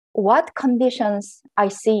what conditions I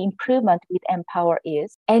see improvement with Empower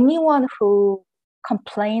is anyone who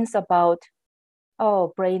complains about,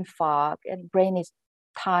 oh, brain fog and brain is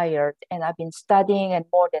tired and I've been studying and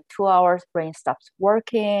more than 2 hours, brain stops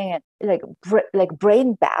working and like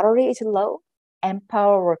brain battery is low.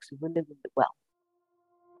 Empower works really, really well.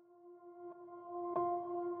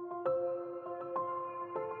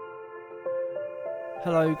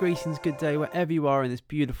 Hello, greetings, good day, wherever you are in this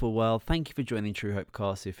beautiful world. Thank you for joining True Hope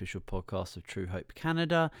Cast, the official podcast of True Hope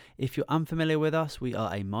Canada. If you're unfamiliar with us, we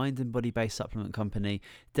are a mind and body-based supplement company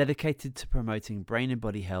dedicated to promoting brain and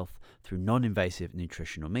body health through non-invasive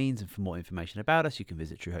nutritional means. And for more information about us, you can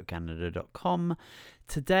visit truehopecanada.com.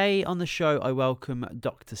 Today on the show, I welcome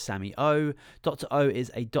Dr. Sammy O. Dr. O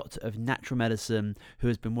is a doctor of natural medicine who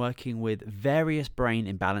has been working with various brain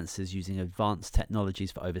imbalances using advanced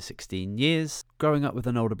technologies for over 16 years. Growing up with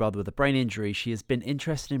an older brother with a brain injury, she has been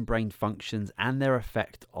interested in brain functions and their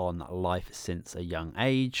effect on life since a young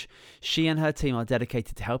age. She and her team are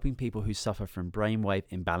dedicated to helping people who suffer from brainwave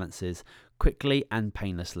imbalances quickly and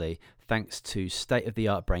painlessly, thanks to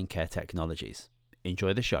state-of-the-art brain care technologies.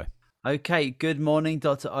 Enjoy the show. Okay, good morning,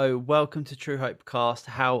 Dr. O. Welcome to True Hope Cast.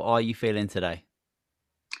 How are you feeling today?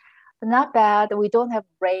 Not bad. We don't have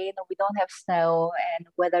rain, we don't have snow, and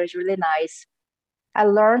weather is really nice. I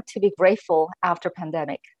learned to be grateful after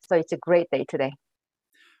pandemic. So it's a great day today.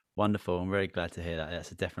 Wonderful. I'm very glad to hear that. That's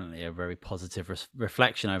definitely a very positive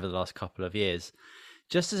reflection over the last couple of years.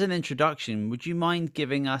 Just as an introduction, would you mind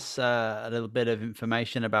giving us a little bit of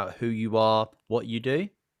information about who you are, what you do?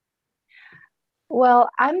 Well,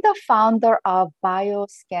 I'm the founder of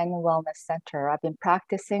BioScan Wellness Center. I've been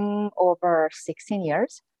practicing over 16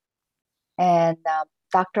 years and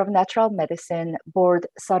doctor of natural medicine, board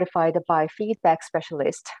certified biofeedback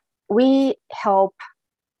specialist. We help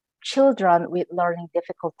children with learning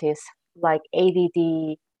difficulties like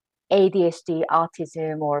ADD, ADHD,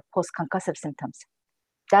 autism, or post-concussive symptoms.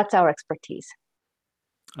 That's our expertise.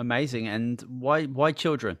 Amazing. And why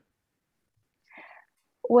children?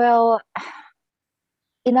 Well,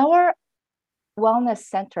 in our wellness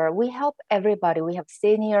center, we help everybody. We have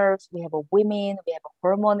seniors, we have women, we have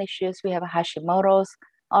hormone issues, we have Hashimoto's,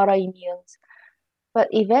 autoimmunes. But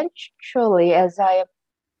eventually, as I am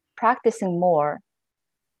practicing more,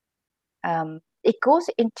 it goes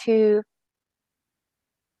into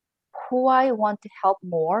who I want to help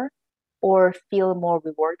more or feel more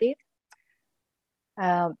rewarded.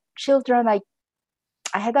 Children, I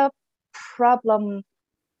had a problem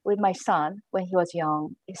with my son when he was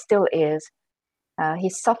young. He still is. He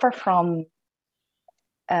suffered from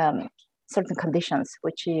certain conditions,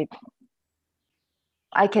 which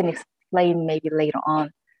I can explain maybe later on.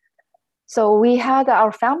 So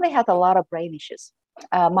our family had a lot of brain issues.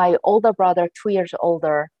 My older brother, 2 years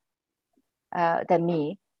older than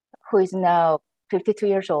me, who is now 52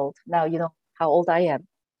 years old. Now you know how old I am.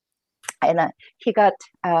 And he got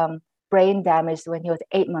brain damage when he was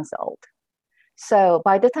 8 months old. So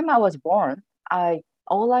by the time I was born,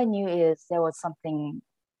 all I knew is there was something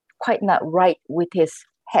quite not right with his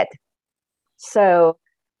head. So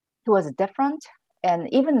he was different.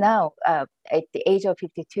 And even now, at the age of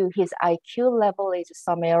 52, his IQ level is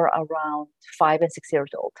somewhere around 5 and 6 years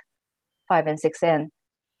old, 5 and 6. And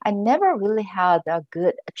I never really had a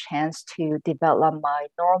good chance to develop my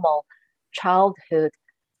normal childhood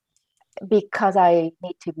because I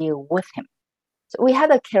need to be with him. So we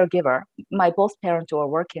had a caregiver. My both parents were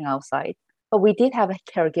working outside, but we did have a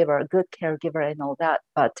caregiver, a good caregiver and all that.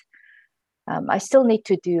 But I still need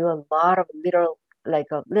to do a lot of like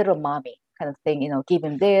a little mommy kind of thing, give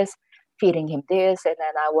him this, feeding him this. And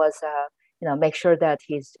then I was, make sure that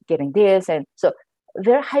he's getting this. And so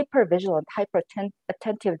very hyper vigilant, hyper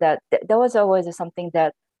attentive that was always something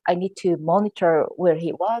that I need to monitor where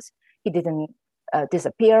he was. He didn't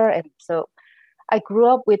disappear. And so I grew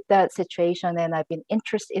up with that situation and I've been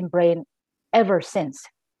interested in brain ever since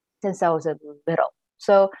I was a little.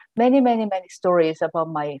 So many, many, many stories about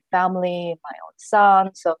my family, my own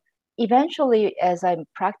son. So eventually, as I'm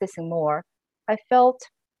practicing more, I felt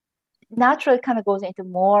naturally kind of goes into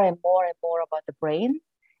more and more and more about the brain.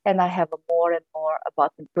 And I have more and more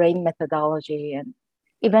about the brain methodology and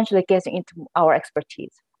eventually gets into our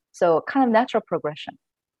expertise. So kind of natural progression.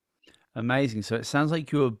 Amazing. So it sounds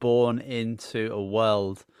like you were born into a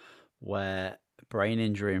world where brain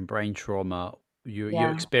injury and brain trauma, you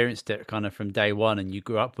Yeah. experienced it kind of from day one and you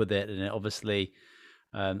grew up with it. And it obviously,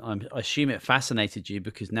 I assume it fascinated you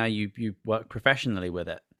because now you work professionally with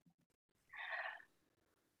it.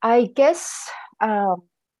 I guess, you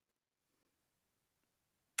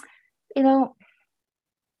know,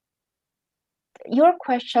 your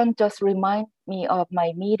question just remind me of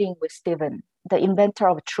my meeting with Steven, the inventor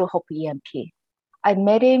of True Hope EMP. I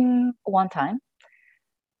met him one time.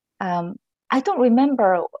 I don't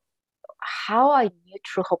remember how I knew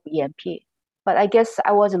True Hope EMP, but I guess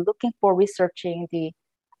I was looking for researching the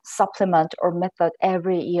supplement or method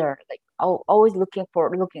every year, like always looking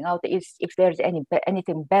out if there's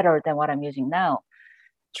anything better than what I'm using now.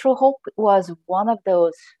 True Hope was one of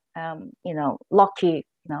those lucky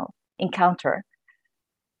encounter.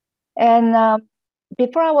 And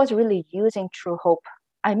before I was really using True Hope,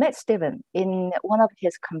 I met Steven in one of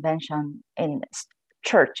his convention in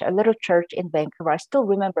church, a little church in Vancouver. I still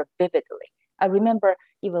remember vividly. I remember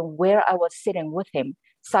even where I was sitting with him,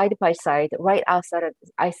 side by side, right outside of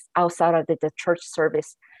the church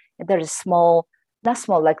service. And there's a small, not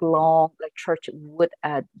small, like long, like church wood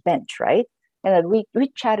bench, right? And we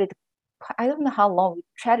chatted. I don't know how long we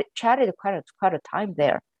chatted quite a time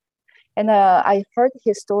there. And I heard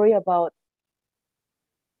his story about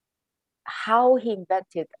how he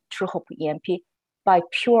invented True Hope EMP by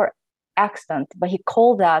pure accident, but he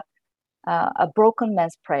called that a broken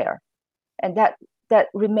man's prayer, and that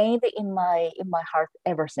remained in my heart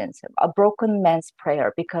ever since. A broken man's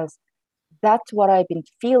prayer, because that's what I've been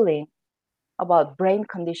feeling about brain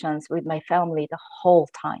conditions with my family the whole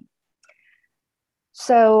time.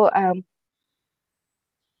 So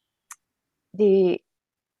the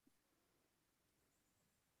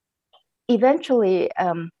eventually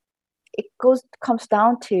it comes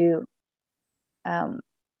down to the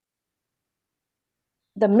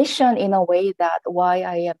mission, in a way, that why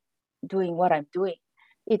I am doing what I'm doing.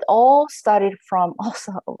 It all started from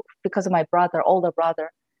also because of my older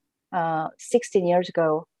brother, 16 years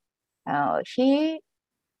ago. He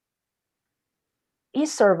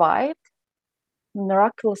survived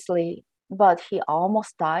miraculously, but he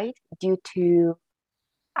almost died due to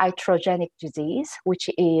iatrogenic disease, which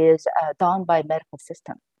is done by medical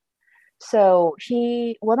system. So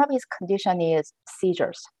one of his condition is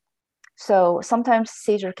seizures. So sometimes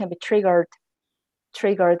seizure can be triggered,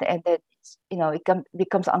 and then it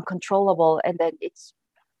becomes uncontrollable, and then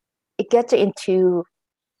it gets into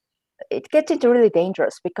really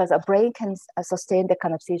dangerous, because a brain can sustain that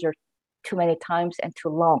kind of seizure too many times and too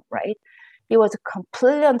long, right? He was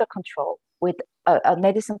completely under control with a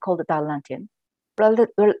medicine called Dilantin,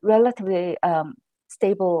 relatively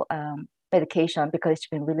stable medication, because it's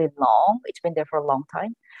been really long. It's been there for a long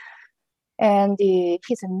time. And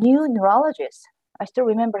he's a new neurologist. I still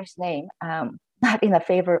remember his name, not in a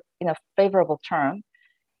favorable term.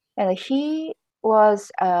 And he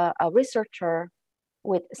was a researcher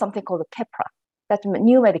with something called Keppra. That's a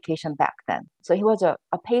new medication back then. So he was a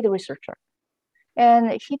paid researcher.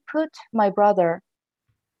 And he put my brother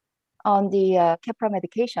on the Keppra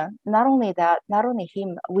medication. Not only that, not only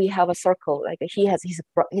him, we have a circle, like he has his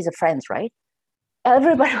friends, right?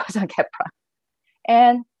 Everybody was on Keppra.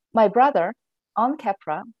 And my brother on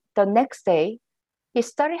Keppra, the next day, he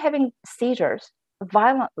started having seizures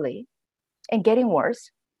violently and getting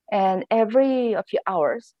worse. And every a few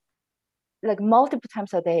hours, like multiple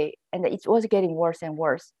times a day, and it was getting worse and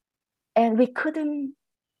worse. And we couldn't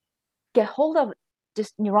get hold of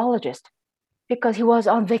this neurologist because he was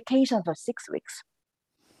on vacation for 6 weeks.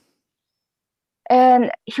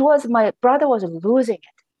 And my brother was losing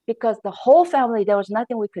it, because the whole family, there was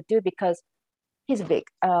nothing we could do, because he's big.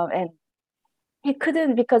 And he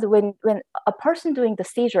couldn't, because when a person doing the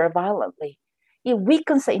seizure violently, it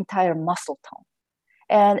weakens the entire muscle tone.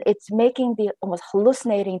 And it's making almost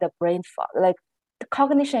hallucinating the brain fog. Like the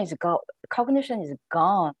cognition is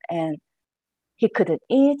gone. And he couldn't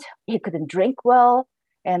eat, he couldn't drink well,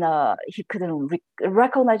 and he couldn't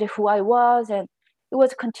recognize who I was. And it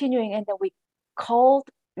was continuing. And then we called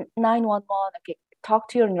 911, okay, talk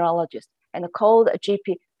to your neurologist, and called a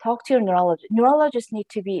GP, talk to your neurologist. Neurologists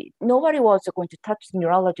nobody was going to touch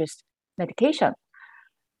neurologist medication.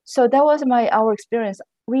 So that was our experience.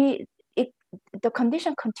 The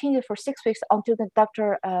condition continued for 6 weeks until the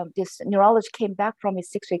doctor, this neurologist, came back from his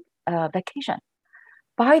 6-week vacation.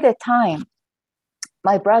 By that time,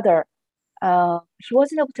 my brother, he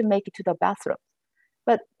wasn't able to make it to the bathroom.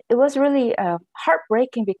 But it was really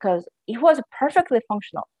heartbreaking, because he was perfectly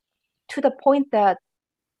functional, to the point that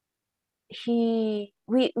we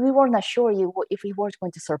were not sure if he was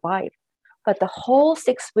going to survive. But the whole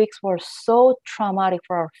 6 weeks were so traumatic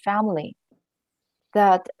for our family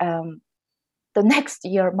that the next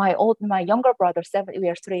year, my younger brother, we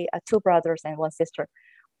are two brothers and one sister,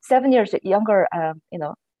 7 years younger,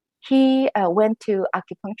 he went to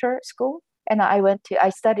acupuncture school, and I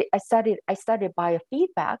studied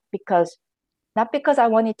biofeedback, not because I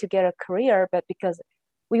wanted to get a career, but because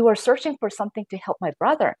we were searching for something to help my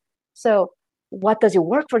brother. So what does it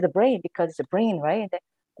work for the brain? Because it's the brain, right? And then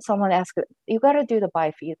someone asked, you got to do the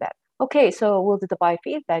biofeedback. Okay, so we'll do the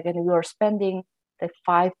biofeedback. And we were spending the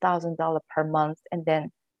 $5,000 per month. And then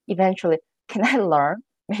eventually, can I learn?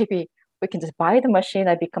 Maybe we can just buy the machine.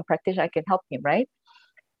 I become practitioner. I can help him, right?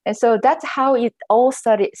 And so that's how it all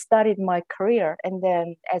started my career. And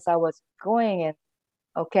then as I was going and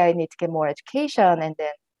okay, I need to get more education. And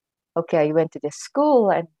then okay, I went to this school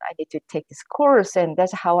and I need to take this course. And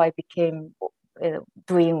that's how I became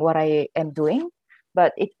doing what I am doing.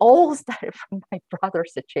 But it all started from my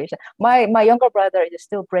brother's situation. My younger brother is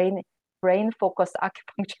still brain focused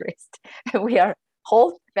acupuncturist. And we are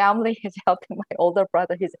whole family is helping my older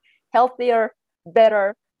brother. He's healthier,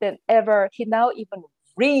 better than ever. He now even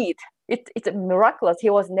read. It's miraculous. He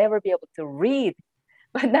was never be able to read,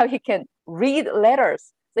 but now he can read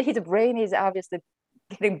letters. So his brain is obviously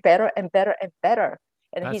getting better and better and better.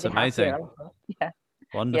 And That's he's amazing. happier. Yeah.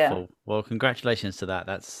 Wonderful. Yeah. Well, congratulations to that.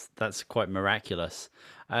 That's quite miraculous.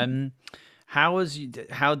 How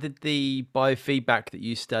did the biofeedback that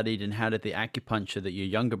you studied and how did the acupuncture that your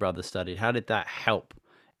younger brother studied, how did that help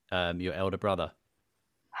your elder brother?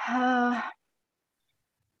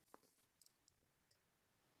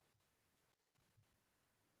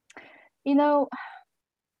 You know,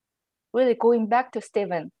 really going back to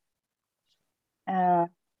Stephen, uh,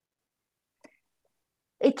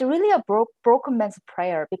 it's really a broken man's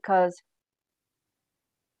prayer because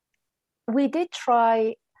we did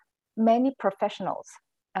try many professionals,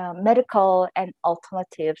 medical and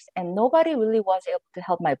alternatives, and nobody really was able to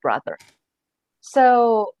help my brother.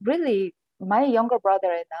 So really, my younger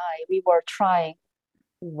brother and I, we were trying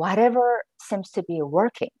whatever seems to be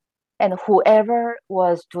working, and whoever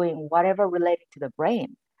was doing whatever related to the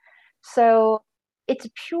brain. So it's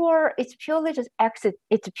purely just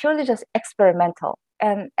it's purely just experimental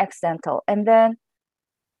and accidental. And then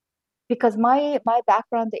because my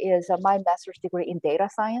background is my master's degree in data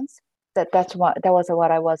science, that was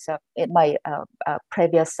what I was in my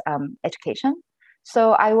previous education.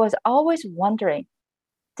 So I was always wondering,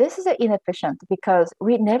 this is inefficient because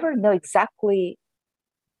we never know exactly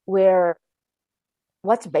where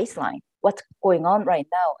what's baseline, what's going on right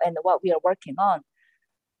now, and what we are working on.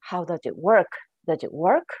 How does it work? Does it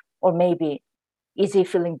work? Or maybe is he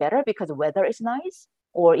feeling better because the weather is nice?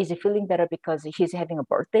 Or is he feeling better because he's having a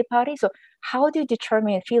birthday party? So how do you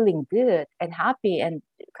determine feeling good and happy and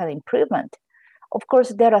kind of improvement? Of course,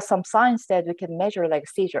 there are some signs that we can measure, like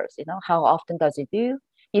seizures. How often does it do?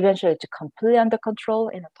 Eventually, to completely under control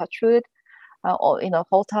in a touch wood, or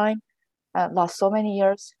whole time, last so many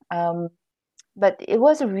years. But it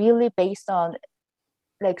was really based on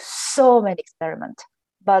like so many experiments.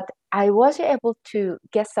 But I was able to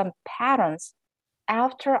get some patterns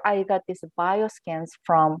after I got these bioscans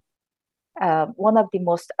from one of the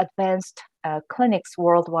most advanced clinics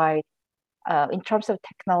worldwide in terms of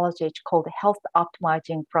technology. It's called Health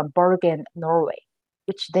Optimizing from Bergen, Norway,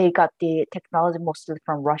 which they got the technology mostly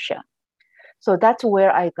from Russia. So that's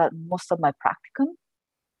where I got most of my practicum.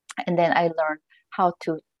 And then I learned how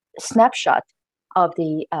to snapshot of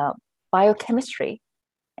the biochemistry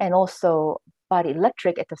and also body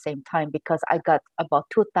electric at the same time, because I got about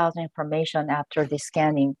 2,000 information after the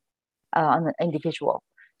scanning on an individual.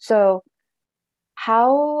 So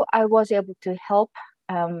how I was able to help,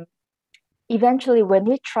 eventually when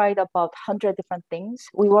we tried about 100 different things,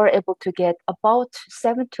 we were able to get about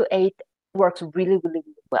 7 to 8 works really, really,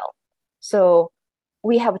 really well. So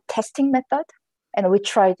we have a testing method and we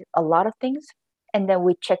tried a lot of things and then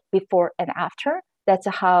we check before and after. That's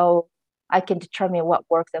how I can determine what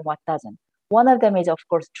works and what doesn't. One of them is, of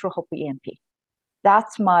course, True Hope EMP.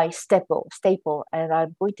 That's my staple, and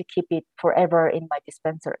I'm going to keep it forever in my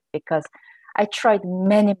dispensary because I tried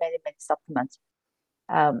many, many, many supplements.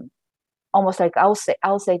 Almost like I'll say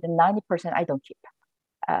the 90% I don't keep.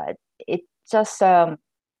 It just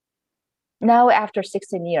now after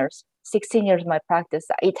 16 years of my practice,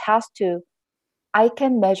 it has to. I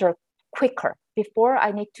can measure quicker. Before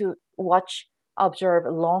I need to watch, observe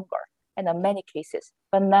longer, and in many cases.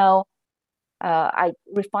 But now I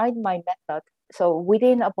refined my method. So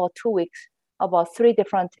within about 2 weeks, about 3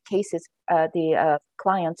 different cases, the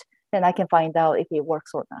clients, then I can find out if it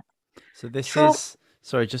works or not. So this is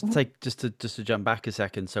sorry, just to jump back a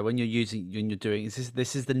second. So when you're doing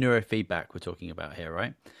this is the neurofeedback we're talking about here,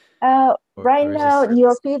 right? Right now,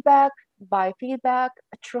 neurofeedback, biofeedback,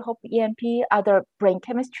 True Hope EMP, other brain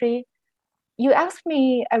chemistry. You asked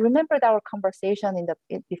me, I remembered our conversation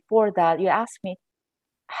before that. You asked me,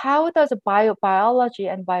 how does biology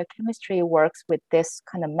and biochemistry works with this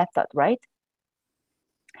kind of method, right?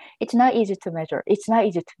 It's not easy to measure. It's not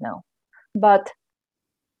easy to know. But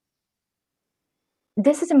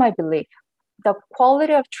this is my belief. The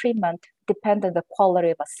quality of treatment depends on the quality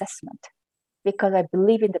of assessment, because I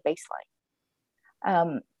believe in the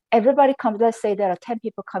baseline. Everybody comes, let's say there are 10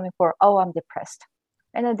 people coming for, oh, I'm depressed.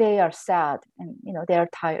 And then they are sad and they are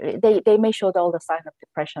tired. They may show all the signs of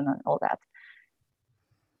depression and all that.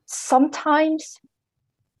 Sometimes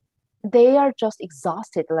they are just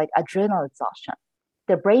exhausted, like adrenal exhaustion.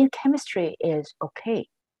 Their brain chemistry is okay.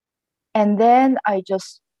 And then I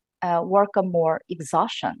just work on more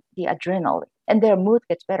exhaustion, the adrenal, and their mood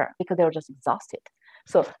gets better because they're just exhausted.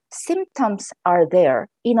 So symptoms are there: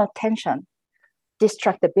 inattention,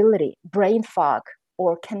 distractibility, brain fog,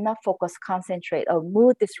 or cannot focus, concentrate, or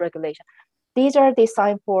mood dysregulation. These are the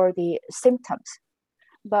signs for the symptoms.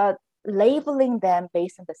 But labeling them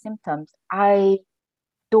based on the symptoms, I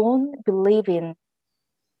don't believe in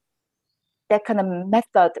that kind of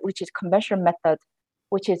method, which is conventional method,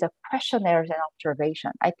 which is a questionnaire and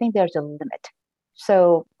observation. I think there's a limit.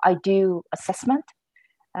 So I do assessment.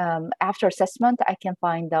 After assessment, I can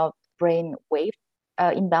find out brain wave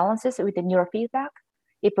imbalances with the neurofeedback.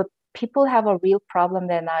 If people have a real problem,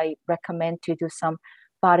 then I recommend to do some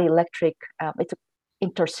body electric, it's an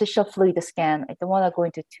interstitial fluid scan. I don't want to go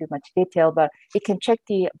into too much detail, but you can check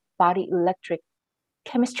the body electric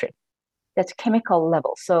chemistry. That's chemical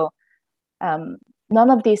level. So none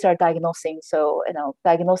of these are diagnosing. So,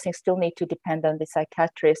 diagnosing still need to depend on the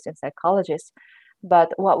psychiatrist and psychologist.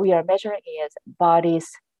 But what we are measuring is body's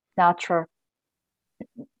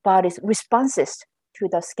responses to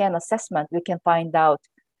the scan assessment. We can find out,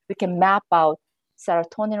 we can map out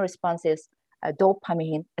serotonin responses,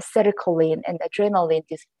 dopamine, acetylcholine, and adrenaline,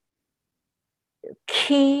 these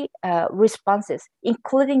key responses,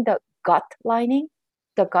 including the gut lining,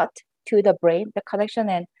 the gut to the brain, the connection,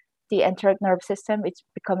 and the enteric nerve system. It's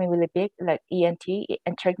becoming really big, like ENT,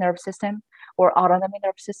 enteric nerve system, or autonomic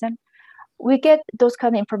nerve system. We get those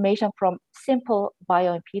kind of information from simple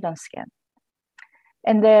bioimpedance scan.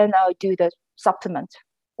 And then I'll do the supplement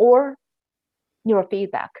or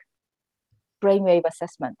neurofeedback, brainwave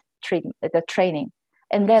assessment, the training.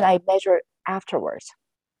 And then I measure afterwards.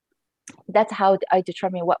 That's how I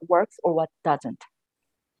determine what works or what doesn't.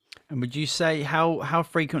 And would you say how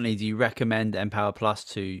frequently do you recommend Empower Plus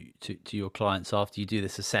to your clients after you do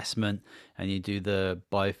this assessment and you do the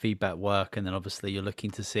biofeedback work, and then obviously you're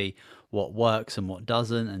looking to see what works and what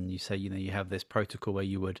doesn't, and you say you have this protocol where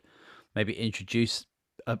you would maybe introduce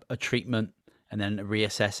a treatment and then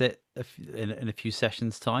reassess it in a few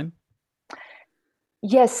sessions time?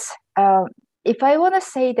 Yes. If I want to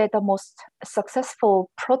say that the most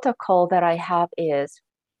successful protocol that I have is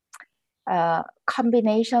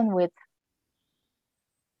combination with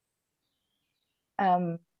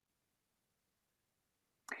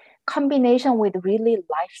really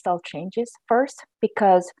lifestyle changes first,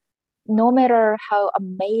 because no matter how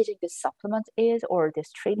amazing this supplement is or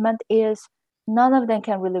this treatment is, none of them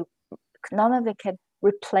can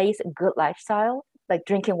replace a good lifestyle, like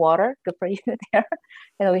drinking water. Good for you there.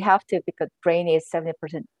 We have to, because brain is 70%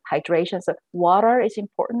 hydration. So water is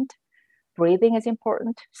important. Breathing is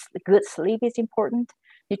important. Good sleep is important.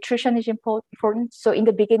 Nutrition is important. So in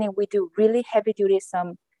the beginning, we do really heavy duty,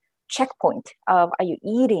 some checkpoint of, are you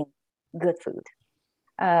eating good food?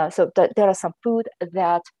 So there are some food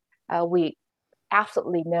that we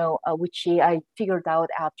absolutely know, which I figured out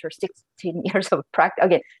after 16 years of practice.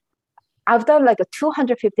 Again, I've done like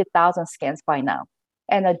 250,000 scans by now.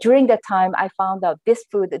 And during that time, I found out this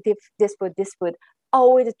food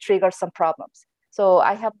always triggers some problems. So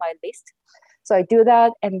I have my list. So I do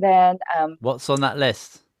that. And then... what's on that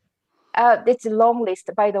list? It's a long list,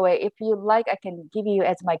 by the way. If you like, I can give you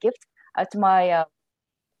as my gift. It's my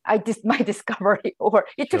discovery. Or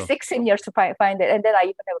it took 16 years to find it. And then I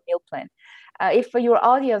even have a meal plan. If your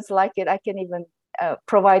audience like it, I can even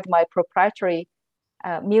provide my proprietary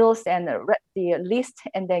meals and the list,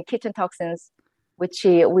 and then kitchen toxins, which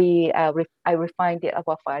I refined it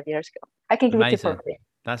about 5 years ago. I can give it to you for free.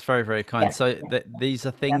 That's very, very kind. Yes. So these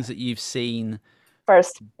are things that you've seen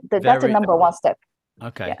first. That's the number one step.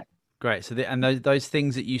 Okay, yeah. Great. So those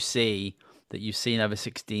things that you've seen over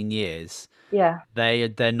 16 years, yeah,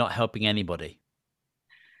 they're not helping anybody.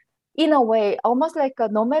 In a way, almost like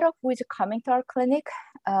no matter who is coming to our clinic,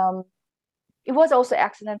 it was also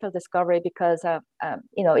accidental discovery, because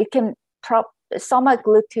it can some are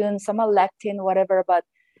gluten, some are lectin, whatever, but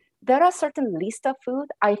there are certain list of food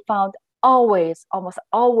I found almost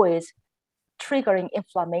always triggering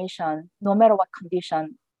inflammation, no matter what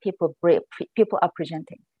condition people are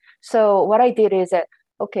presenting. So what I did is that,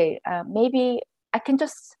 okay, maybe I can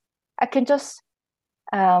just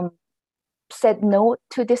said no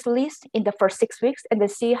to this list in the first 6 weeks and then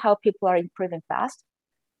see how people are improving fast.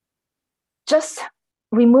 Just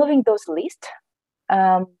removing those lists,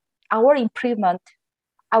 our improvement,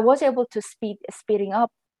 I was able to speeding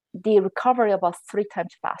up the recovery about 3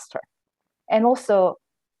 times faster. And also,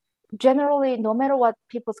 generally, no matter what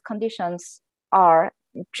people's conditions are,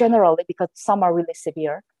 generally, because some are really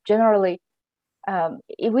severe, generally,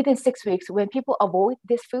 within 6 weeks, when people avoid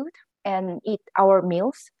this food and eat our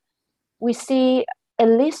meals, we see at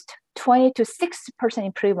least 20 to 60%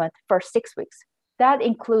 improvement for 6 weeks. That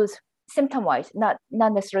includes symptom-wise, not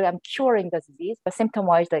necessarily I'm curing the disease, but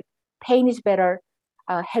symptom-wise, like pain is better,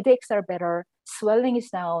 headaches are better, swelling is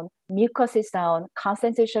down, mucus is down,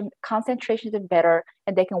 concentration is better,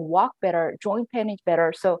 and they can walk better, joint pain is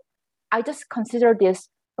better. So I just consider this,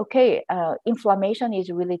 okay, inflammation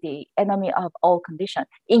is really the enemy of all conditions,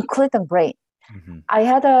 including brain. Mm-hmm. I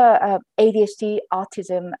had a ADHD,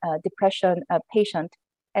 autism, depression patient,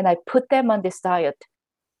 and I put them on this diet.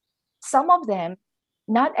 Some of them,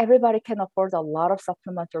 not everybody can afford a lot of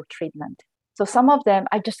supplement or treatment. So some of them,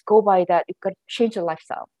 I just go by that. You could change the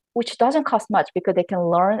lifestyle, which doesn't cost much because they can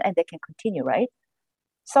learn and they can continue, right?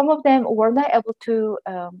 Some of them were not able to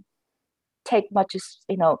take much,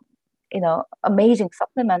 amazing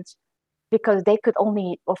supplements because they could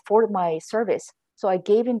only afford my service. So I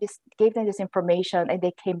gave them this information, and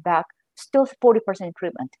they came back still 40%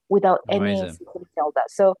 improvement without any all that.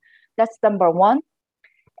 So that's number one.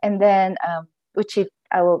 And then, which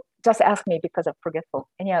I will just ask me because I'm forgetful.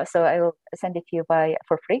 And so I will send it to you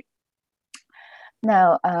for free.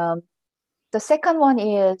 Now, the second one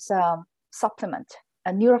is supplement.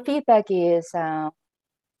 Neurofeedback is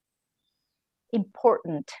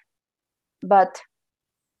important, but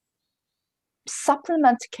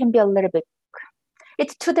supplement can be a little bit.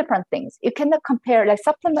 It's two different things. You cannot compare. Like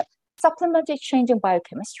supplement is changing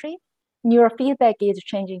biochemistry. Neurofeedback is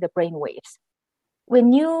changing the brain waves.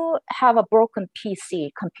 When you have a broken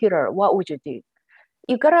PC computer, what would you do?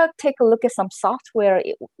 You gotta take a look at some software.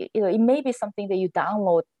 It may be something that you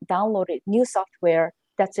downloaded new software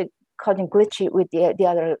that's causing glitchy with the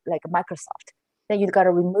other, like Microsoft. Then you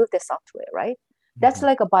gotta remove the software, right? Mm-hmm. That's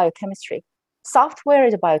like a biochemistry. Software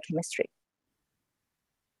is a biochemistry.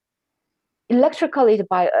 Electrical is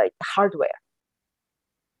hardware.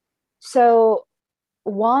 So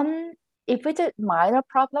if it's a minor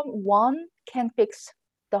problem, one can fix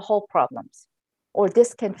the whole problems, or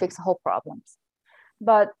this can fix the whole problems.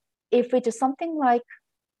 But if it is something like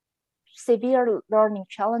severe learning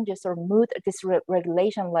challenges or mood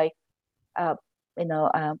dysregulation, like ADD,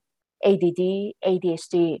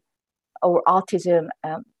 ADHD, or autism,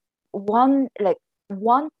 one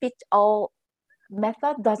fits all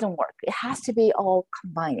method doesn't work. It has to be all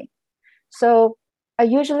combining. So I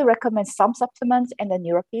usually recommend some supplements and then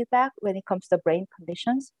neurofeedback when it comes to brain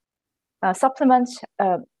conditions. Supplements,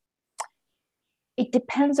 it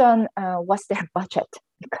depends on what's their budget,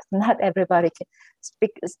 because not everybody can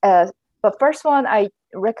speak. But first one I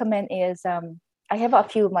recommend is, I have a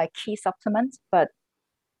few of my key supplements, but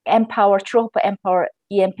Empower, True Hope Empower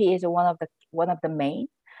EMP is one of the main,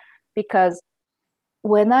 because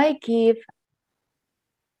when I give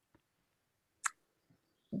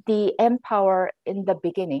the Empower in the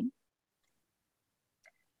beginning,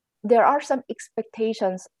 there are some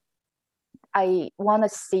expectations I want to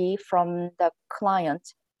see from the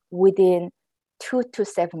client within 2 to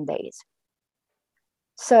 7 days.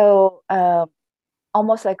 So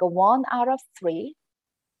almost like 1 out of 3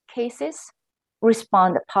 cases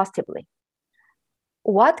respond positively.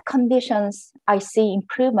 What conditions I see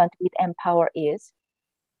improvement with Empower is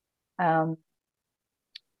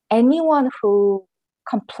anyone who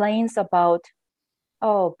complains about,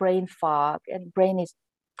 brain fog and brain is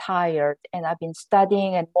tired and I've been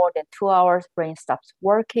studying and more than 2 hours brain stops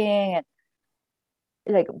working, and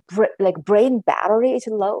like brain battery is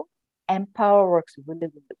low, Empower works really,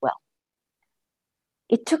 really well.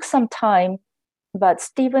 It took some time, but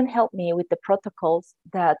Stephen helped me with the protocols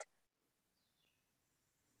that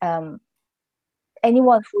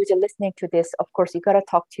anyone who is listening to this, of course, you got to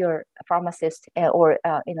talk to your pharmacist or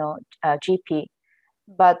GP.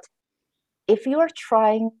 But if you are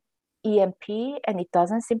trying EMP and it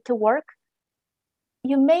doesn't seem to work,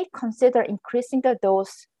 you may consider increasing the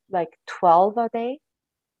dose, like 12 a day.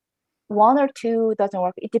 1 or 2 doesn't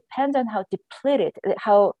work. It depends on how depleted,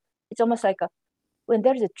 how it's almost like when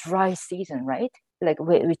there's a dry season, right? Like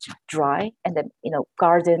which dry, and then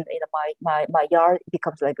garden, my yard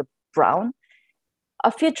becomes like a brown.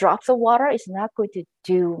 A few drops of water is not going to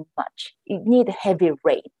do much. You need heavy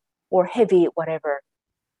rain or heavy whatever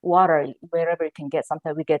water wherever you can get.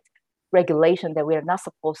 Sometimes we get regulation that we are not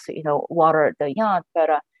supposed to, water the young, but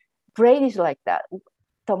brain is like that.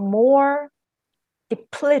 The more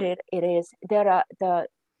depleted it is, there are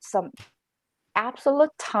some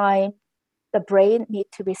absolute time the brain need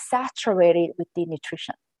to be saturated with the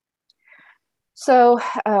nutrition. So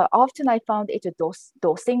often I found it's a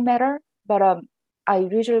dosing matter, but I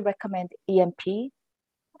usually recommend EMP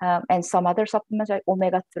and some other supplements like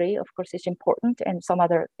omega-3, of course, is important, and some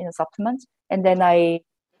other supplements. And then I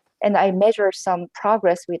measure some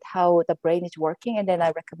progress with how the brain is working, and then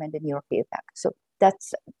I recommend the neurofeedback. So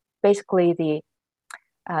that's basically the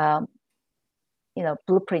my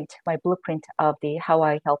blueprint of how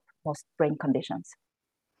I help most brain conditions.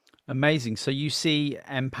 Amazing. So you see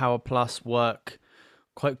Empower Plus work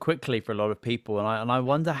quite quickly for a lot of people, and I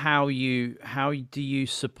wonder how do you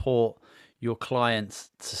support your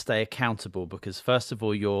clients to stay accountable? Because first of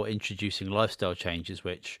all, you're introducing lifestyle changes,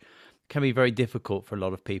 which can be very difficult for a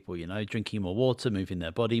lot of people, drinking more water, moving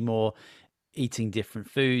their body more, eating different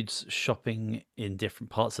foods, shopping in different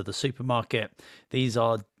parts of the supermarket. These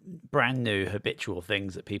are brand new habitual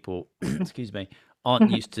things that people, excuse me,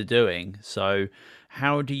 aren't used to doing. So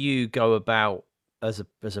how do you go about as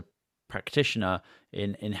a practitioner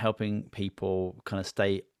in helping people kind of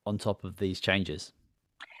stay on top of these changes?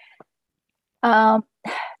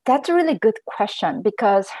 That's a really good question,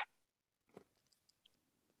 because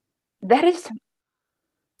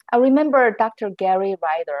I remember Dr. Gary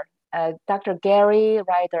Ryder. Dr. Gary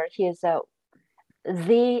Ryder, he is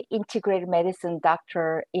the integrated medicine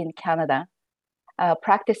doctor in Canada,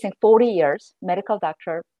 practicing 40 years, medical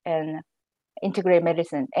doctor and integrated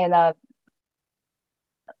medicine. And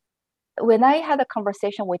when I had a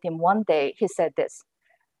conversation with him one day, he said this: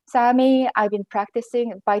 Sammy, I've been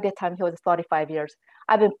practicing, by the time he was 35 years,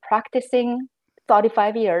 I've been practicing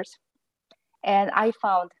 35 years, and I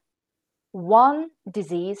found one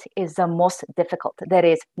disease is the most difficult, that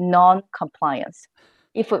is non-compliance.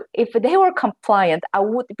 If they were compliant, I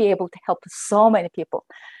would be able to help so many people.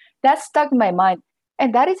 That stuck in my mind.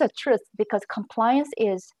 And that is a truth, because compliance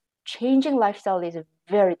is changing lifestyle is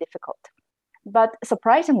very difficult. But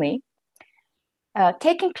surprisingly,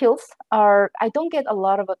 taking pills I don't get a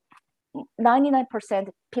lot of 99%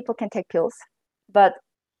 people can take pills, but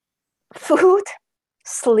food,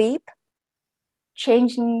 sleep,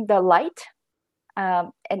 changing the light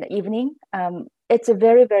in the evening, it's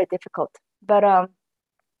very, very difficult. But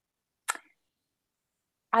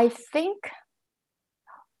I think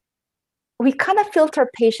we kind of filter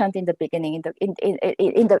patient in the beginning in the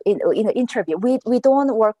interview. We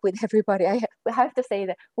don't work with everybody. I have to say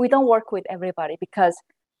that we don't work with everybody, because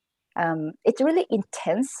it's really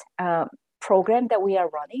intense program that we are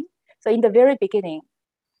running. So in the very beginning,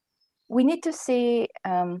 we need to see.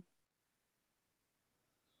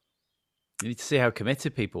 You need to see how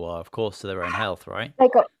committed people are, of course, to their own health, right?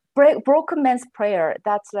 Like a broken man's prayer.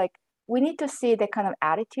 That's like, we need to see the kind of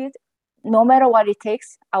attitude. No matter what it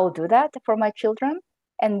takes, I will do that for my children,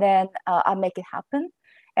 and then I'll make it happen.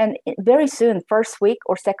 And very soon, first week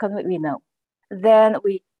or second week, we know. Then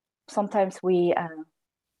sometimes we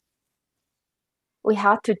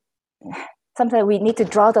need to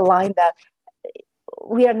draw the line that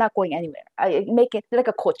we are not going anywhere. I make it like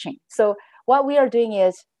a coaching. So what we are doing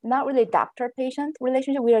is not really doctor-patient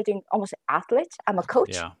relationship. We are doing almost athlete. I'm a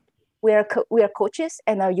coach. Yeah. We are coaches,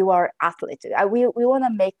 and you are athletes. We want to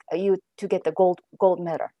make you to get the gold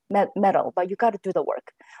medal, but you got to do the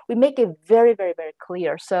work. We make it very, very, very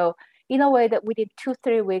clear. So in a way that within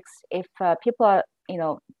 2-3 weeks, if people are,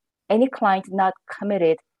 any client not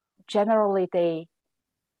committed, generally they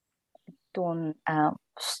don't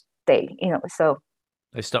stay. So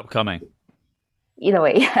they stop coming. In a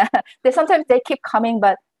way, sometimes they keep coming,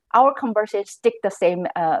 but our conversations stick the same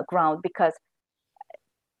ground, because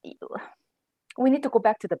we need to go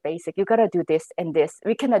back to the basic. You got to do this and this.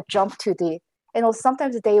 We cannot jump to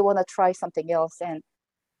sometimes they want to try something else, and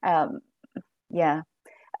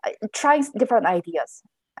trying different ideas.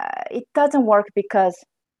 It doesn't work, because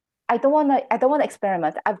I don't want to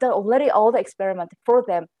experiment. I've done already all the experiment for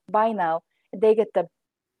them. By now, they get the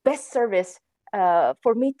best service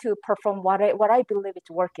for me to perform what I believe is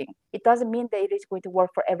working. It doesn't mean that it is going to work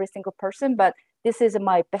for every single person, but this is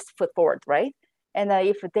my best foot forward, right? And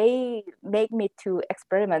if they make me to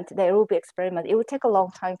experiment, there will be experiment. It will take a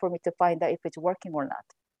long time for me to find out if it's working or not.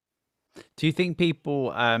 Do you think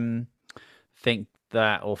people think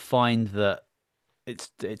that, or find that it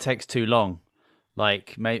takes too long?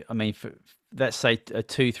 Like, let's say a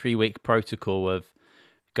 2-3 week protocol of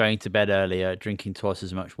going to bed earlier, drinking twice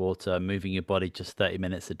as much water, moving your body just 30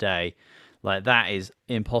 minutes a day. Like, that is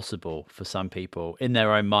impossible for some people in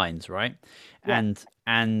their own minds, right? Yeah.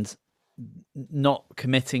 And not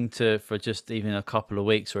committing to for just even a couple of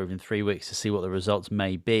weeks or even 3 weeks to see what the results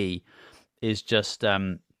may be is just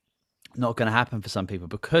not going to happen for some people,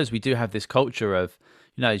 because we do have this culture of,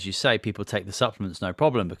 as you say, people take the supplements no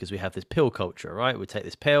problem because we have this pill culture, right? We take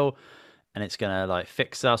this pill and it's going to like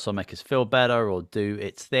fix us or make us feel better or do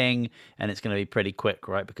its thing, and it's going to be pretty quick,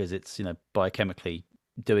 right? Because it's biochemically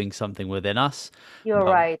doing something within us. You're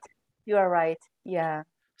But right. You are right. Yeah.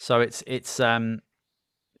 so it's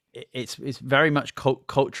very much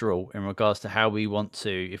cultural in regards to how we want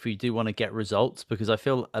to, if we do want to get results, because I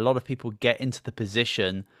feel a lot of people get into the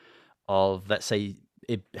position of, let's say,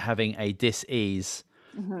 having a dis-ease.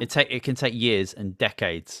 Hmm. It can take years and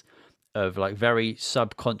decades of like very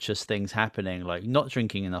subconscious things happening, like not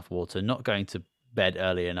drinking enough water, not going to bed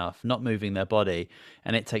early enough, not moving their body,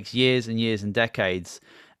 and it takes years and years and decades,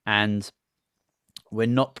 and we're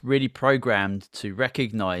not really programmed to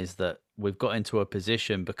recognize that we've got into a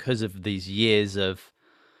position because of these years of,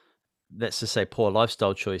 let's just say, poor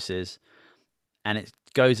lifestyle choices, and it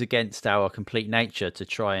goes against our complete nature to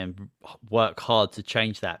try and work hard to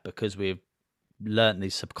change that, because we've learned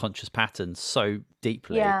these subconscious patterns so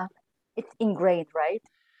deeply. Yeah. It's ingrained, right?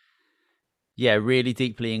 Yeah, really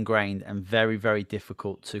deeply ingrained and very, very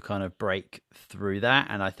difficult to kind of break through that.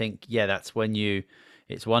 And I think, yeah, that's when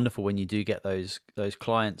it's wonderful when you do get those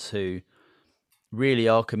clients who really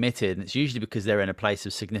are committed, and it's usually because they're in a place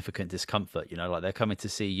of significant discomfort, like they're coming to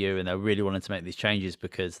see you and they're really wanting to make these changes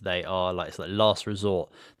because they are like, it's like last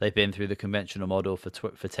resort. They've been through the conventional model for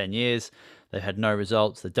 10 years, they've had no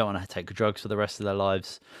results, they don't want to take drugs for the rest of their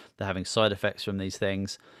lives, they're having side effects from these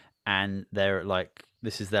things, and they're like,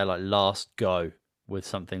 this is their like last go with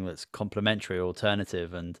something that's complementary,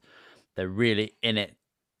 alternative, and they're really in it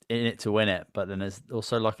to win it. But then there's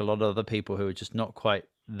also like a lot of other people who are just not quite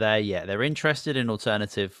there yet. They're interested in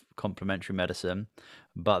alternative complementary medicine,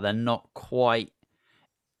 but they're not quite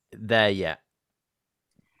there yet.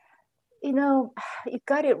 You know, you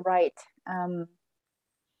got it right.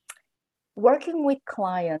 Working with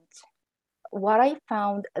clients, what I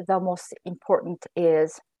found the most important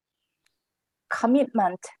is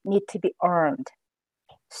commitment need to be earned.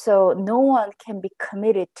 So no one can be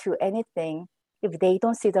committed to anything if they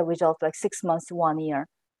don't see the result like 6 months, 1 year,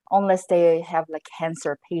 unless they have like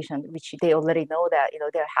cancer patient, which they already know that,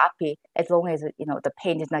 they're happy as long as, the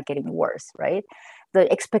pain is not getting worse, right? The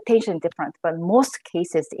expectation is different, but most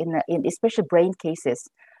cases in especially brain cases,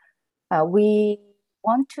 we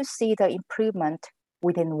want to see the improvement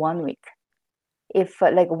within 1 week. If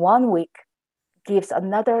like 1 week gives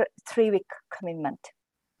another 3 week commitment,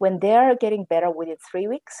 when they're getting better within 3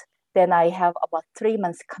 weeks, then I have about 3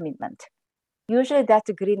 months commitment. Usually that's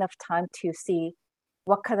a good enough time to see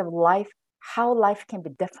what kind of life, how life can be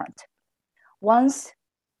different. Once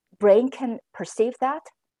brain can perceive that,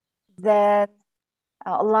 then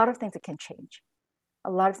a lot of things can change. A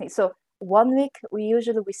lot of things. So 1 week, we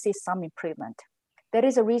see some improvement. That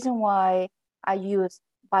is a reason why I use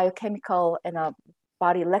biochemical and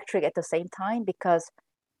body electric at the same time, because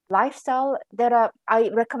lifestyle I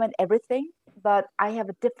recommend everything, but I have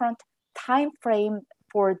a different time frame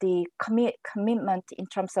for the commitment in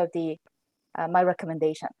terms of the my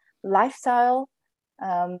recommendation. Lifestyle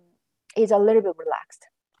is a little bit relaxed,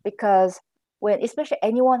 because when especially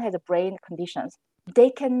anyone has a brain conditions, they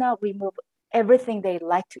cannot remove everything they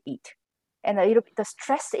like to eat, and the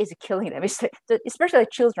stress is killing them, especially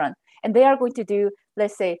children, and they are going to do,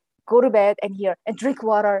 let's say, go to bed and here and drink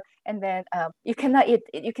water, and then you cannot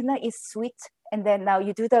eat sweet, and then now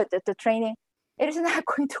you do the training. It is not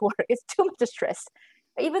going to work. It's too much stress.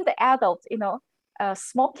 Even the adults,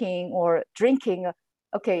 smoking or drinking.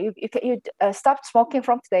 Okay, you stop smoking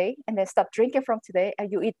from today, and then stop drinking from today,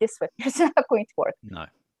 and you eat this way. It's not going to work. No.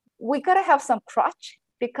 We gotta have some crutch,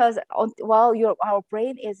 because while our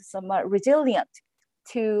brain is somewhat resilient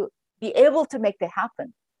to be able to make that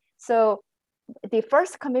happen. So the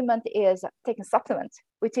first commitment is taking supplements,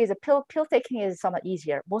 which is a pill taking is somewhat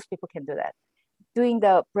easier. Most people can do that. Doing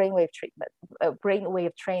the brainwave treatment,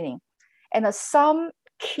 brainwave training, and some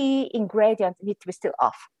key ingredients need to be still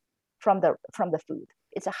off from the food.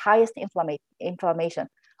 It's the highest inflammation.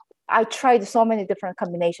 I tried so many different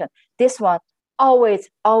combinations. This one always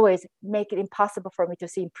make it impossible for me to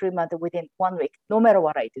see improvement within 1 week, no matter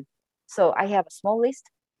what I do. So I have a small list.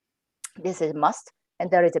 This is a must,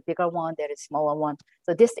 and there is a bigger one, there is a smaller one.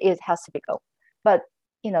 So this has to be go. But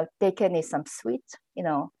they can eat some sweet.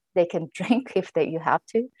 They can drink if you have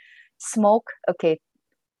to. Smoke, okay,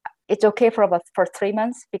 it's okay for 3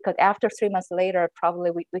 months, because after 3 months later,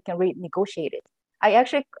 probably we can renegotiate it. I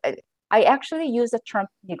actually use the term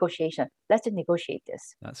negotiation. Let's negotiate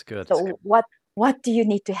this. That's good. So what do you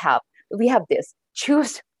need to have? we have this,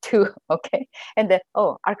 choose two, okay? And then,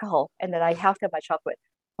 oh, alcohol, and then I have to have my chocolate.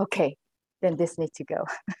 Okay, then this needs to go.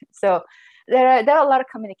 So there are a lot of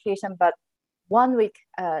communication, but 1 week,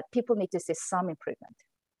 people need to see some improvement.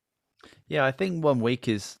 Yeah, I think 1 week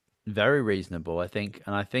is very reasonable. I think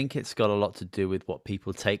it's got a lot to do with what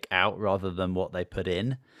people take out rather than what they put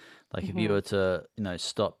in. Like if you Mm-hmm. were to,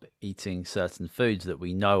 stop eating certain foods that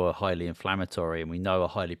we know are highly inflammatory and we know are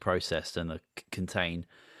highly processed and contain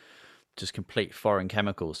just complete foreign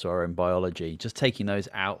chemicals to our own biology, just taking those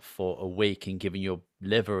out for a week and giving your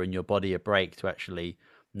liver and your body a break to actually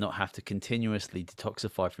not have to continuously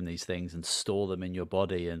detoxify from these things and store them in your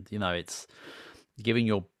body. And, it's giving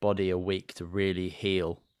your body a week to really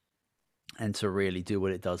heal and to really do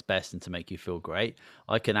what it does best and to make you feel great.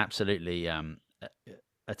 I can absolutely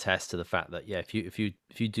attest to the fact that, yeah, if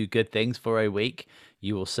you do good things for a week,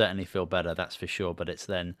 you will certainly feel better. That's for sure. But it's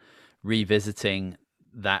then revisiting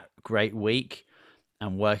that great week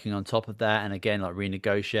and working on top of that, and again, like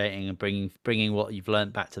renegotiating and bringing what you've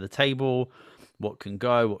learned back to the table, what can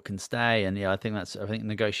go, what can stay. And yeah, I think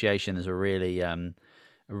negotiation is a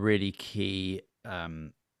really key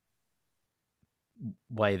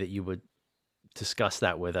way that you would discuss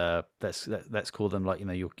that with let's call them, like,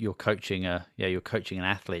 you're coaching an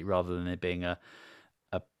athlete rather than it being a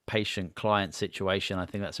patient client situation. I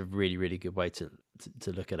think that's a really, really good way to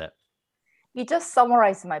look at it. You just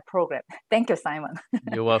summarized my program. Thank you, Simon.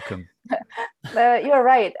 You're welcome. You're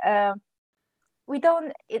right. We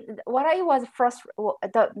don't. What I was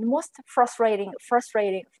the most frustrating,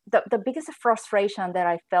 the biggest frustration that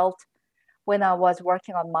I felt when I was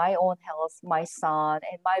working on my own health, my son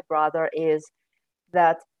and my brother, is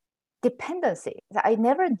that dependency. I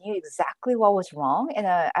never knew exactly what was wrong, and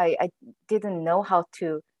I didn't know how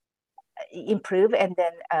to improve, and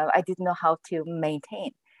then I didn't know how to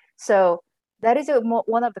maintain. So that is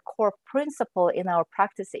one of the core principle in our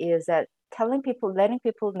practice, is that letting people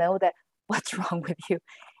know that what's wrong with you,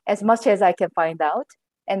 as much as I can find out.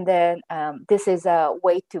 And then this is a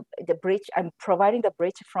way to the bridge. I'm providing the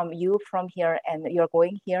bridge from here, and you're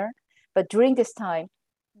going here. But during this time,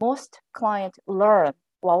 most clients learn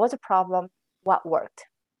what was the problem, what worked.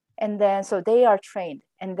 And then so they are trained,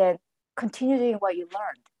 and then continue doing what you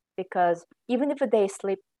learned. Because even if they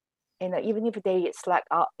sleep, even if they slack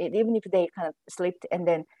out, even if they kind of slept and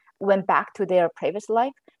then went back to their previous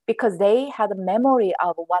life, because they had a memory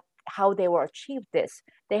of how they were achieved this,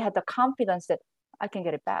 they had the confidence that I can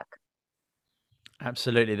get it back.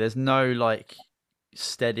 Absolutely. There's no like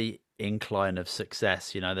steady incline of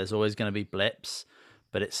success. There's always going to be blips,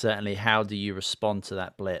 but it's certainly how do you respond to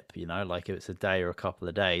that blip, like if it's a day or a couple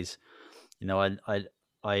of days.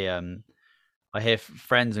 I hear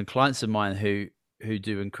friends and clients of mine who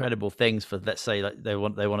do incredible things for, let's say, like they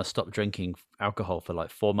want to stop drinking alcohol for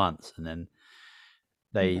like 4 months, and then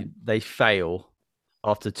they fail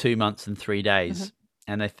after 2 months and 3 days,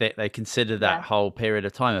 and they consider that whole period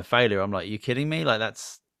of time a failure. I'm like, you kidding me? Like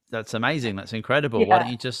that's amazing. That's incredible. Why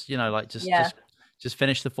don't you just just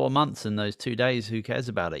finish the 4 months, and those 2 days, who cares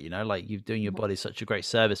about it? Like, you're doing your body such a great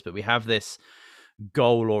service. But we have this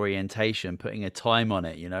goal orientation, putting a time on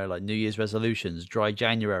it, like New Year's resolutions, dry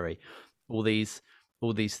January, all these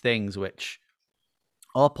things which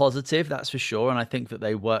are positive, that's for sure. And I think that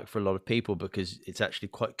they work for a lot of people because it's actually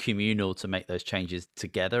quite communal to make those changes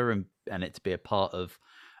together, and it to be a part of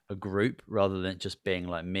a group rather than just being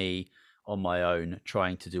like me on my own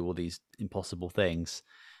trying to do all these impossible things.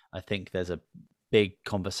 I think there's a big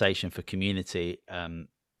conversation for community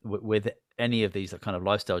with any of these kind of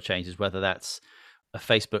lifestyle changes, whether that's a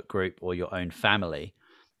Facebook group or your own family.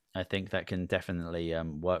 I think that can definitely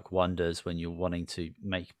work wonders when you're wanting to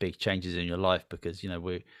make big changes in your life, because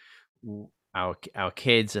our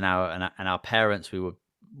kids and our parents,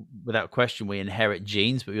 without question, we inherit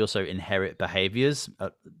genes, but we also inherit behaviors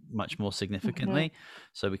much more significantly.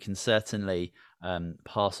 So we can certainly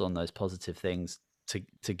pass on those positive things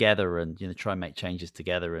together, and try and make changes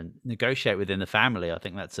together and negotiate within the family. I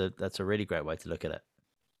think that's a really great way to look at it.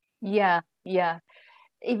 Yeah.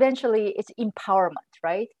 Eventually, it's empowerment,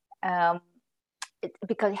 right?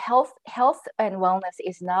 Because health and wellness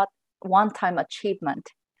is not one-time achievement,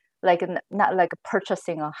 like not like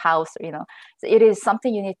purchasing a house. So it is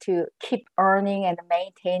something you need to keep earning and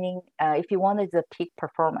maintaining if you wanted the peak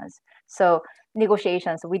performance. So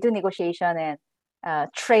negotiations, we do negotiation and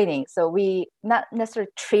training. So we not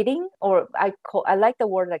necessarily treating, or I like the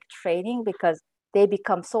word like training, because they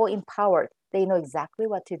become so empowered. They know exactly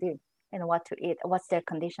what to do and what to eat, what's their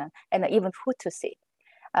condition, and even who to see.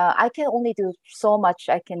 I can only do so much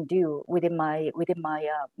I can do within my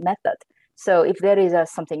method. So if there is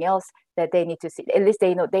something else that they need to see, at least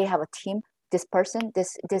they know they have a team. This person,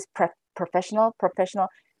 this professional,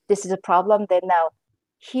 this is a problem. Then now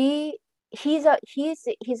he's his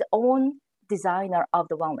own designer of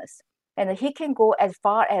the wellness, and he can go as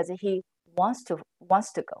far as he wants to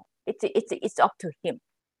go. It's up to him.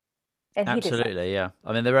 And absolutely, yeah.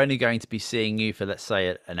 I mean, they're only going to be seeing you for, let's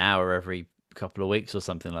say, an hour every couple of weeks or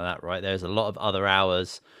something like that, right? There's a lot of other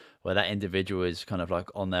hours where that individual is kind of like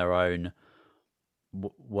on their own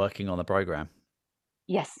working on the program.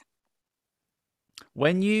 Yes.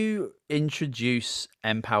 When you introduce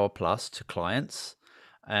Empower Plus to clients,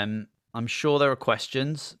 I'm sure there are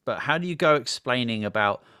questions, but how do you go explaining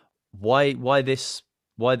about why this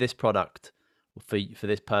product for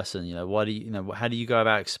this person? You know, why do you how do you go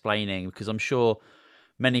about explaining? Because I'm sure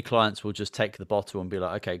many clients will just take the bottle and be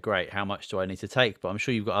like, okay, great, how much do I need to take? But I'm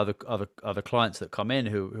sure you've got other clients that come in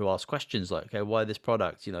who ask questions like, okay, why this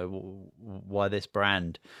product? You know, why this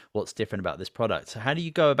brand? What's different about this product? So how do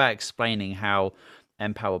you go about explaining how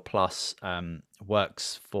Empower Plus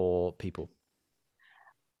works for people?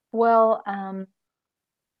 Well,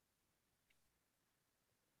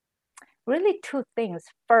 really two things.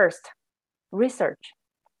 First, research.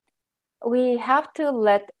 We have to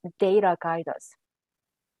let data guide us.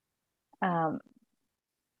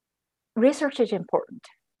 Research is important,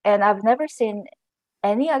 and I've never seen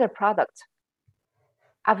any other product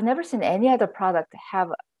have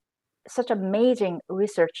such amazing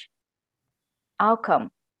research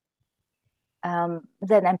outcome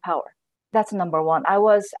than Empower. That's number one. I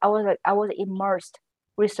was immersed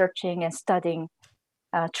researching and studying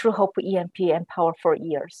True Hope EMP Empower for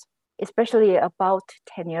years, especially about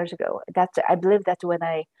 10 years ago. I believe that's when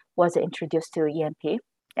I was introduced to EMP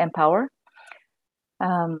Empower.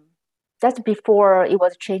 That's before it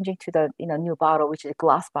was changing to the new bottle, which is a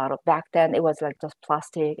glass bottle. Back then it was like just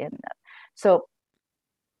plastic. And so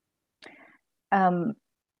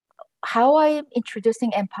how I'm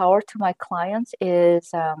introducing Empower to my clients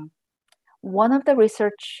is one of the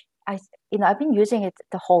research I've been using it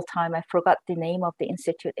the whole time. I forgot the name of the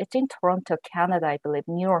institute. It's in Toronto, Canada, I believe,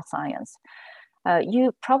 neuroscience.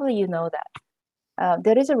 You know that.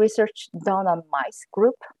 There is a research done on mice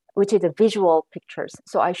group, which is the visual pictures.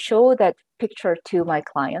 So I show that picture to my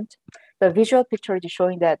client. The visual picture is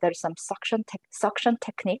showing that there's some suction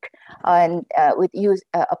technique, and with use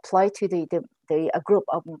apply to a group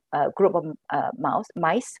of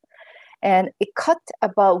mice, and it cut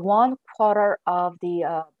about 1/4 of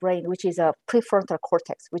the brain, which is a prefrontal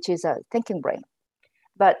cortex, which is a thinking brain,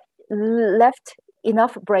 but left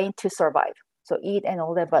enough brain to survive. So eat and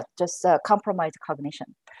all that, but just compromise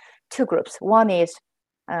cognition. Two groups. One is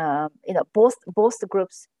both the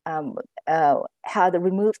groups had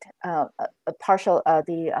removed a partial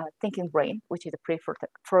the thinking brain, which is the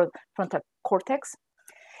prefrontal cortex,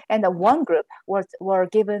 and the one group were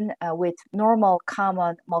given with normal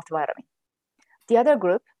common multivitamin. The other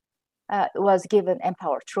group was given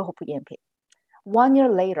Empower True Hope EMP. 1 year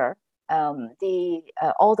later,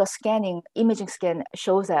 all the imaging scan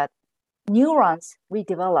shows that neurons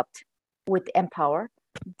redeveloped with Empower.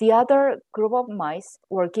 The other group of mice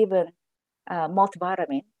were given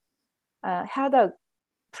multivitamin, had a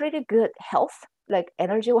pretty good health, like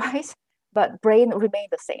energy-wise, but brain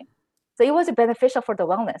remained the same. So it was beneficial for the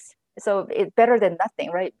wellness. So it's better than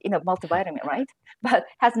nothing, right? Multivitamin, right? But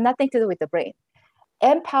has nothing to do with the brain.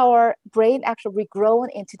 Empower brain actually regrown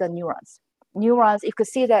into the neurons. Neurons, you could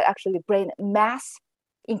see that actually brain mass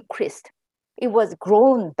increased. It was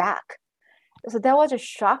grown back. So that was a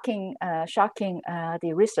shocking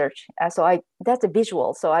the research. That's a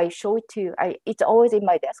visual. So I show it to it's always in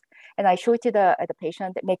my desk, and I show it to the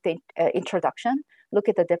patient, make the introduction, look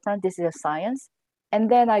at the difference. This is a science, and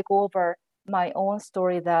then I go over my own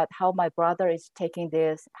story, that how my brother is taking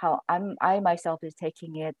this, how I myself is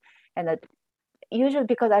taking it, and usually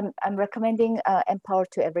because I'm recommending Empower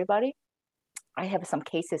to everybody, I have some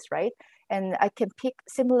cases, right, and I can pick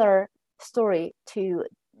similar story to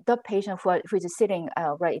the patient who is sitting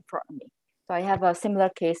right in front of me. So I have a similar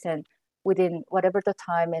case, and within whatever the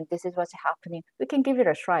time, and this is what's happening, we can give it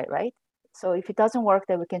a try, right? So if it doesn't work,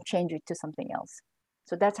 then we can change it to something else.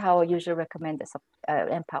 So that's how I usually recommend this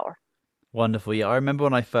Empower. Wonderful. Yeah, I remember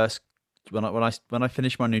when I first when I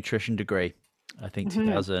finished my nutrition degree, I think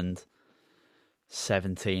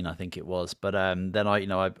 2017, I think it was. But then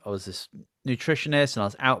I was this nutritionist, and I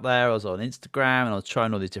was out there. I was on Instagram, and I was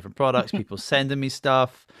trying all these different products. People sending me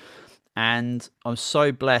stuff, and I'm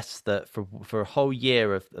so blessed that for a whole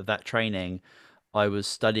year of that training, I was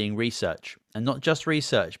studying research, and not just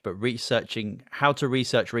research, but researching how to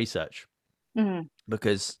research,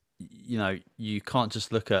 because you can't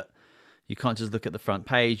just look at You can't just look at the front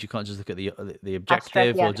page. You can't just look at the Abstract,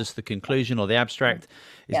 objective yeah. or just the conclusion or the abstract.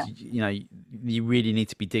 Yeah. You really need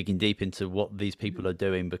to be digging deep into what these people are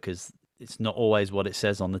doing, because it's not always what it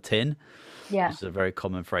says on the tin, Yeah. which is a very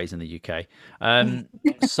common phrase in the UK.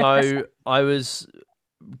 So I was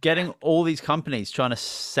getting all these companies trying to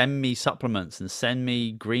send me supplements and send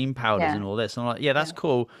me green powders and all this. And I'm like, yeah, that's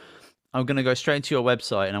cool. I'm going to go straight into your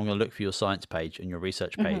website and I'm going to look for your science page and your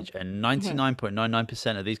research page. And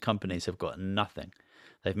 99.99% of these companies have got nothing.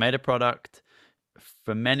 They've made a product.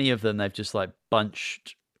 For many of them, they've just like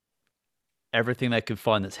bunched everything they could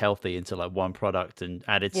find that's healthy into like one product and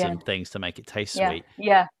added some things to make it taste sweet.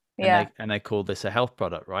 And they call this a health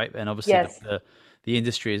product, right? And obviously the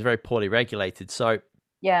industry is very poorly regulated. So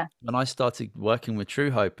when I started working with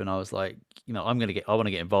True Hope, and I was like, I want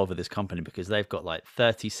to get involved with this company because they've got like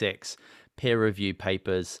 36 peer-reviewed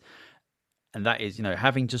papers, and that is,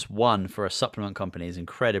 having just one for a supplement company is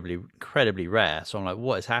incredibly, incredibly rare. So I'm like,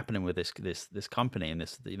 what is happening with this company and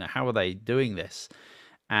this, how are they doing this?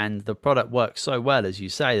 And the product works so well, as you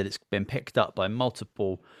say, that it's been picked up by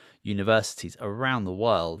multiple universities around the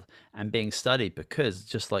world and being studied, because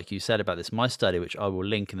just like you said about this My Study, which I will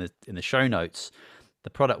link in the show notes, the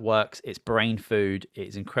product works. It's brain food.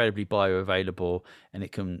 It's incredibly bioavailable, and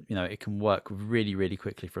it can work really, really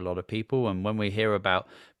quickly for a lot of people. And when we hear about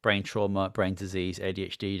brain trauma, brain disease,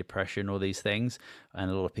 ADHD, depression, all these things, and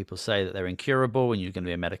a lot of people say that they're incurable and you're going to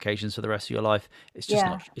be on medications for the rest of your life, it's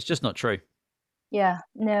just not true. Yeah,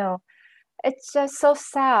 no, it's just so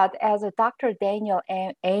sad. As a Dr. Daniel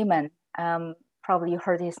Amen, probably you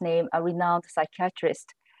heard his name, a renowned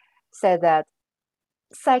psychiatrist, said that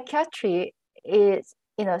psychiatry is,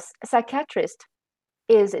 psychiatrist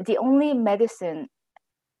is the only medicine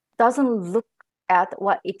doesn't look at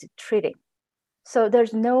what it's treating. So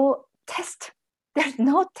there's no test. There's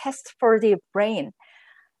no test for the brain.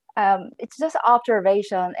 It's just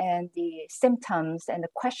observation and the symptoms and the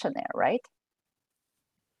questionnaire, right?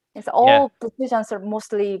 It's all decisions are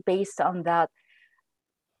mostly based on that.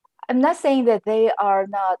 I'm not saying that they are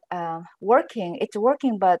not working. It's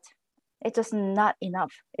working, but it's just not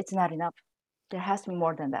enough. It's not enough. There has to be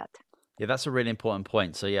more than that. Yeah, that's a really important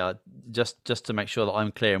point. So yeah, just to make sure that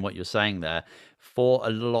I'm clear in what you're saying there, for a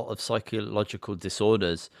lot of psychological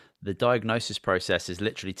disorders, the diagnosis process is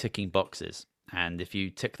literally ticking boxes. And if you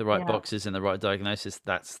tick the right boxes in the right diagnosis,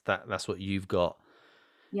 that's what you've got.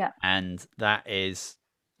 Yeah. And that is,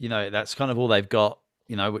 that's kind of all they've got,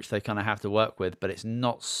 which they kind of have to work with, but it's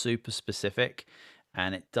not super specific,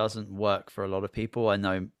 and it doesn't work for a lot of people. I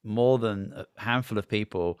know more than a handful of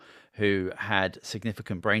people who had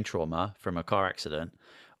significant brain trauma from a car accident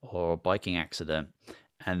or a biking accident,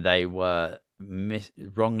 and they were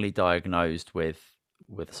wrongly diagnosed with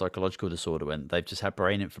a psychological disorder when they've just had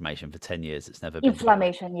brain inflammation for 10 years. It's never been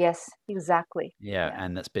inflammation. Yes, exactly. Yeah,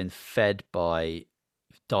 and that's been fed by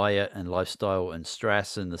diet and lifestyle and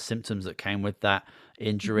stress and the symptoms that came with that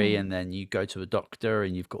injury. And then you go to a doctor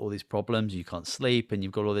and you've got all these problems, you can't sleep, and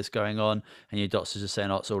you've got all this going on, and your doctor's just saying,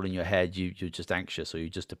 oh, it's all in your head, you're just anxious or you're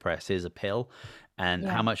just depressed, here's a pill. And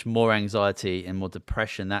how much more anxiety and more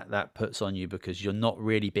depression that puts on you, because you're not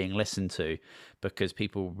really being listened to, because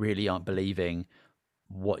people really aren't believing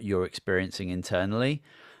what you're experiencing internally.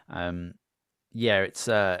 It's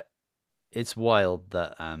wild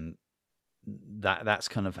that that's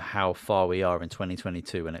kind of how far we are in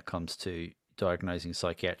 2022 when it comes to diagnosing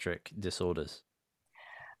psychiatric disorders.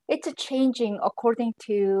 It's changing according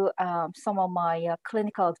to some of my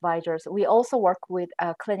clinical advisors. We also work with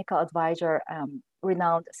a clinical advisor,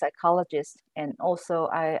 renowned psychologist, and also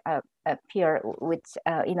I appear with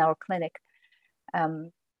in our clinic.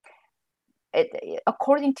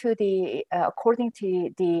 According to the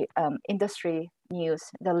industry news,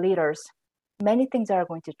 the leaders, many things are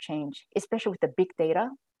going to change, especially with the big data,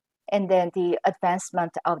 and then the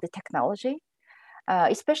advancement of the technology.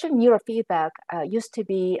 Especially neurofeedback used to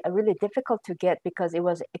be really difficult to get because it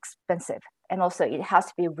was expensive, and also it has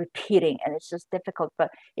to be repeating, and it's just difficult. But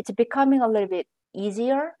it's becoming a little bit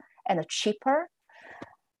easier and cheaper.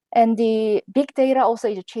 And the big data also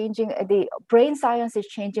is changing. The brain science is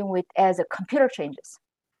changing as a computer changes.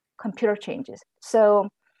 So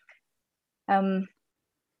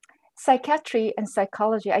psychiatry and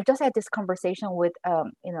psychology. I just had this conversation with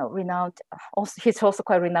renowned. Also, he's also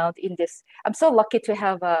quite renowned in this. I'm so lucky to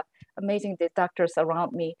have amazing doctors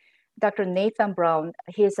around me. Dr. Nathan Brown.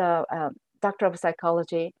 He's a doctor of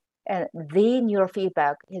psychology and the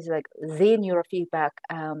neurofeedback. He's like the neurofeedback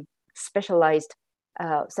specialized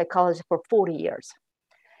psychologist for 40 years,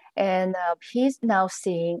 and he's now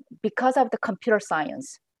seeing, because of the computer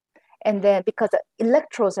science, and then because the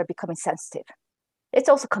electrodes are becoming sensitive. It's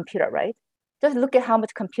also computer, right? Just look at how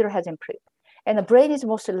much computer has improved. And the brain is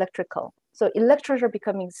mostly electrical. So electrodes are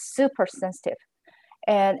becoming super sensitive.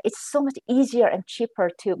 And it's so much easier and cheaper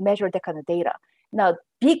to measure that kind of data. Now,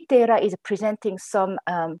 big data is presenting some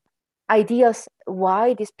ideas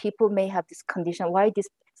why these people may have this condition,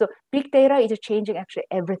 so big data is changing actually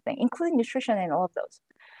everything, including nutrition and all of those.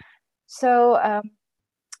 So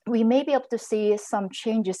we may be able to see some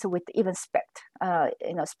changes with even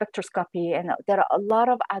spectroscopy, and there are a lot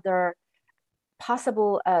of other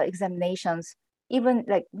possible examinations, even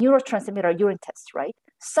like neurotransmitter urine tests, right?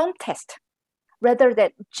 Some test rather than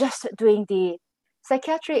just doing the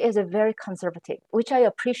psychiatry is a very conservative, which I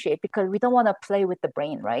appreciate because we don't want to play with the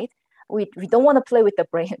brain, right? We don't want to play with the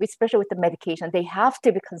brain, especially with the medication. They have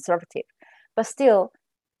to be conservative. But still,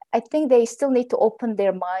 I think they still need to open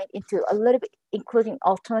their mind into a little bit, including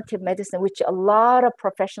alternative medicine, which a lot of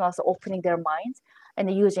professionals are opening their minds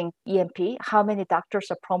and using EMP. How many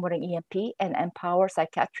doctors are promoting EMP and empower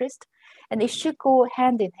psychiatrists? And it should go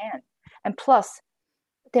hand in hand. And plus,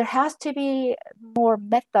 there has to be more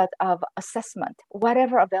method of assessment,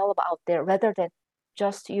 whatever available out there, rather than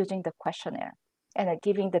just using the questionnaire and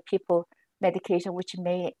giving the people medication, which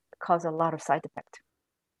may cause a lot of side effects.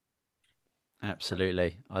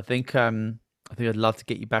 Absolutely. I think I'd love to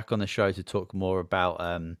get you back on the show to talk more about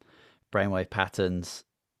brainwave patterns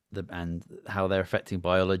and how they're affecting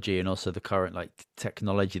biology, and also the current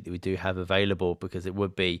technology that we do have available, because it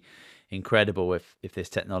would be incredible if this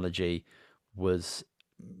technology was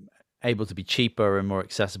able to be cheaper and more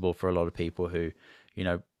accessible for a lot of people who,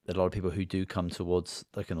 do come towards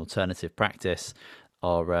like an alternative practice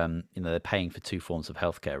are, they're paying for two forms of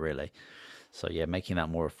healthcare really. So yeah, making that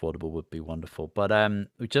more affordable would be wonderful. But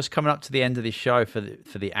we're just coming up to the end of this show for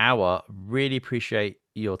the hour. Really appreciate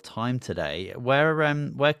your time today.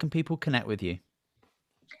 Where can people connect with you?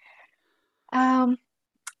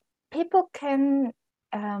 People can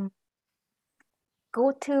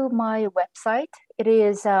go to my website. It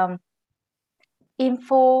is my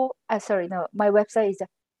website is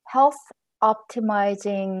health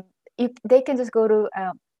optimizing. If they can just go to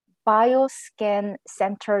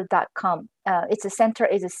bioscancenter.com. It's a center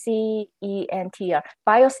is a CENTR,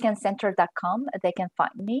 bioscancenter.com. They can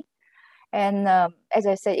find me. And as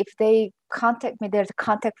I said, if they contact me, there's a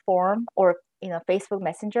contact form or Facebook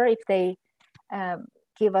Messenger. If they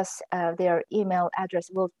give us their email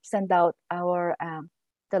address, we'll send out our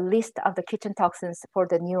the list of the kitchen toxins for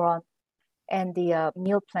the neuron and the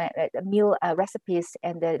meal plan, recipes,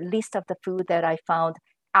 and the list of the food that I found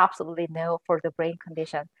absolutely no for the brain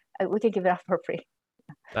condition. We can give it out for free.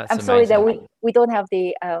 That's I'm amazing. sorry that we don't have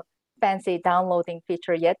the fancy downloading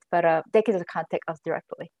feature yet, but they can just contact us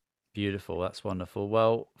directly. Beautiful. That's wonderful.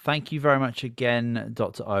 Well, thank you very much again,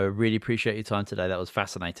 Dr. O. Really appreciate your time today. That was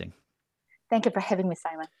fascinating. Thank you for having me,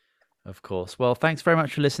 Simon. Of course. Well, thanks very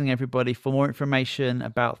much for listening, everybody. For more information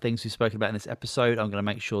about things we've spoken about in this episode, I'm going to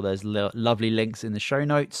make sure there's lovely links in the show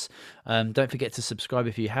notes. Don't forget to subscribe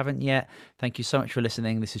if you haven't yet. Thank you so much for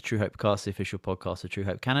listening. This is True Hope Cast, the official podcast of True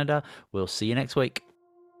Hope Canada. We'll see you next week.